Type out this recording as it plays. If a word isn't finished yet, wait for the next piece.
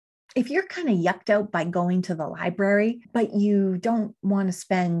If you're kind of yucked out by going to the library, but you don't want to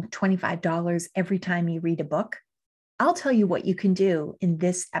spend $25 every time you read a book, I'll tell you what you can do in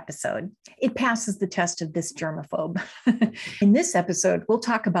this episode. It passes the test of this germaphobe. In this episode, we'll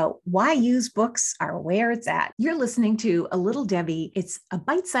talk about why used books are where it's at. You're listening to A Little Debbie. It's a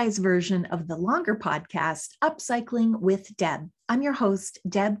bite-sized version of the longer podcast, Upcycling with Deb. I'm your host,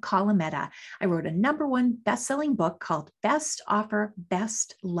 Deb Colameta. I wrote a #1 best-selling book called Best Offer,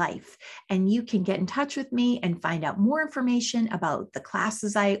 Best Life. And you can get in touch with me and find out more information about the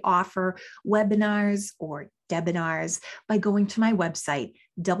classes I offer, webinars, or debinars by going to my website,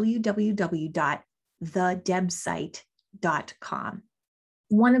 www.thedebsite.com.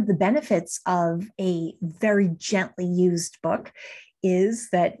 One of the benefits of a very gently used book is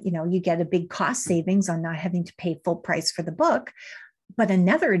that, you get a big cost savings on not having to pay full price for the book. But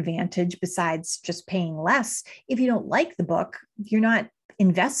another advantage besides just paying less, if you don't like the book, you're not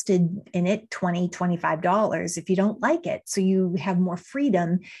invested in it $20, $25 if you don't like it. So you have more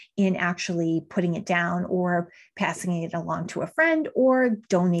freedom in actually putting it down or passing it along to a friend or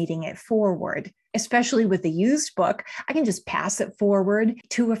donating it forward. Especially with a used book, I can just pass it forward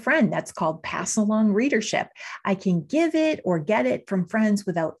to a friend. That's called pass along readership. I can give it or get it from friends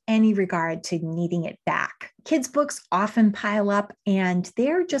without any regard to needing it back. Kids' books often pile up and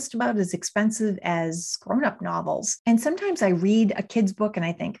they're just about as expensive as grown-up novels. And sometimes I read a kid's book and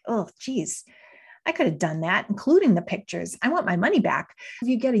I think, oh, geez, I could have done that, including the pictures. I want my money back. If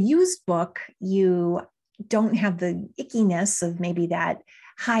you get a used book, you don't have the ickiness of maybe that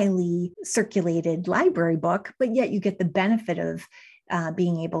highly circulated library book, but yet you get the benefit of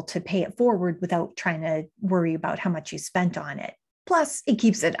being able to pay it forward without trying to worry about how much you spent on it. Plus, it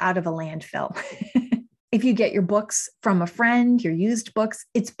keeps it out of a landfill. If you get your books from a friend, your used books,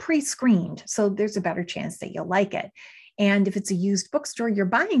 it's pre-screened, so there's a better chance that you'll like it. And if it's a used bookstore you're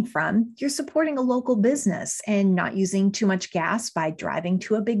buying from, you're supporting a local business and not using too much gas by driving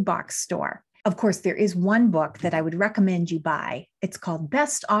to a big box store. Of course, there is one book that I would recommend you buy. It's called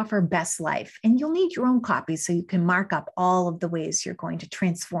Best Offer, Best Life, and you'll need your own copy so you can mark up all of the ways you're going to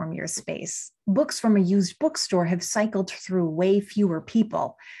transform your space. Books from a used bookstore have cycled through way fewer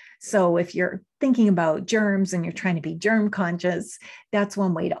people. So if you're thinking about germs and you're trying to be germ conscious, that's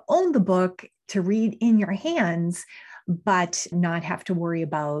one way to own the book, to read in your hands, but not have to worry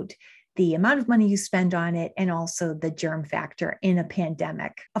about the amount of money you spend on it, and also the germ factor in a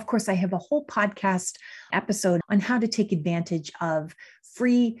pandemic. Of course, I have a whole podcast episode on how to take advantage of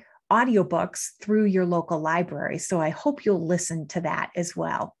free audiobooks through your local library. So I hope you'll listen to that as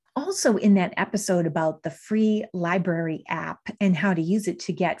well. Also, in that episode about the free library app and how to use it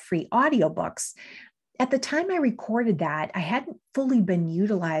to get free audiobooks, at the time I recorded that, I hadn't fully been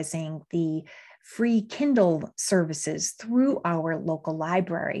utilizing the free Kindle services through our local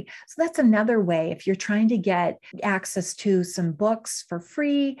library. So that's another way if you're trying to get access to some books for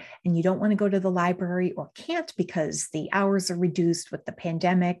free and you don't want to go to the library or can't because the hours are reduced with the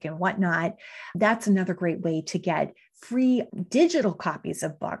pandemic and whatnot. That's another great way to get free digital copies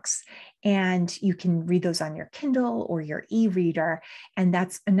of books. And you can read those on your Kindle or your e-reader. And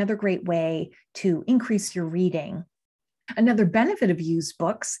that's another great way to increase your reading. Another benefit of used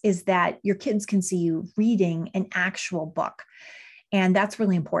books is that your kids can see you reading an actual book. And that's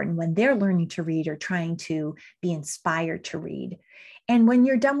really important when they're learning to read or trying to be inspired to read. And when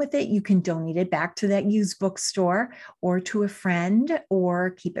you're done with it, you can donate it back to that used bookstore or to a friend, or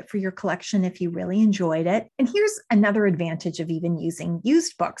keep it for your collection if you really enjoyed it. And here's another advantage of even using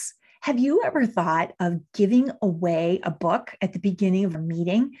used books. Have you ever thought of giving away a book at the beginning of a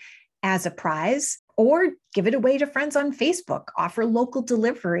meeting as a prize? Or give it away to friends on Facebook, offer local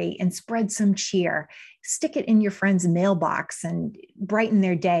delivery and spread some cheer. Stick it in your friend's mailbox and brighten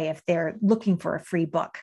their day if they're looking for a free book.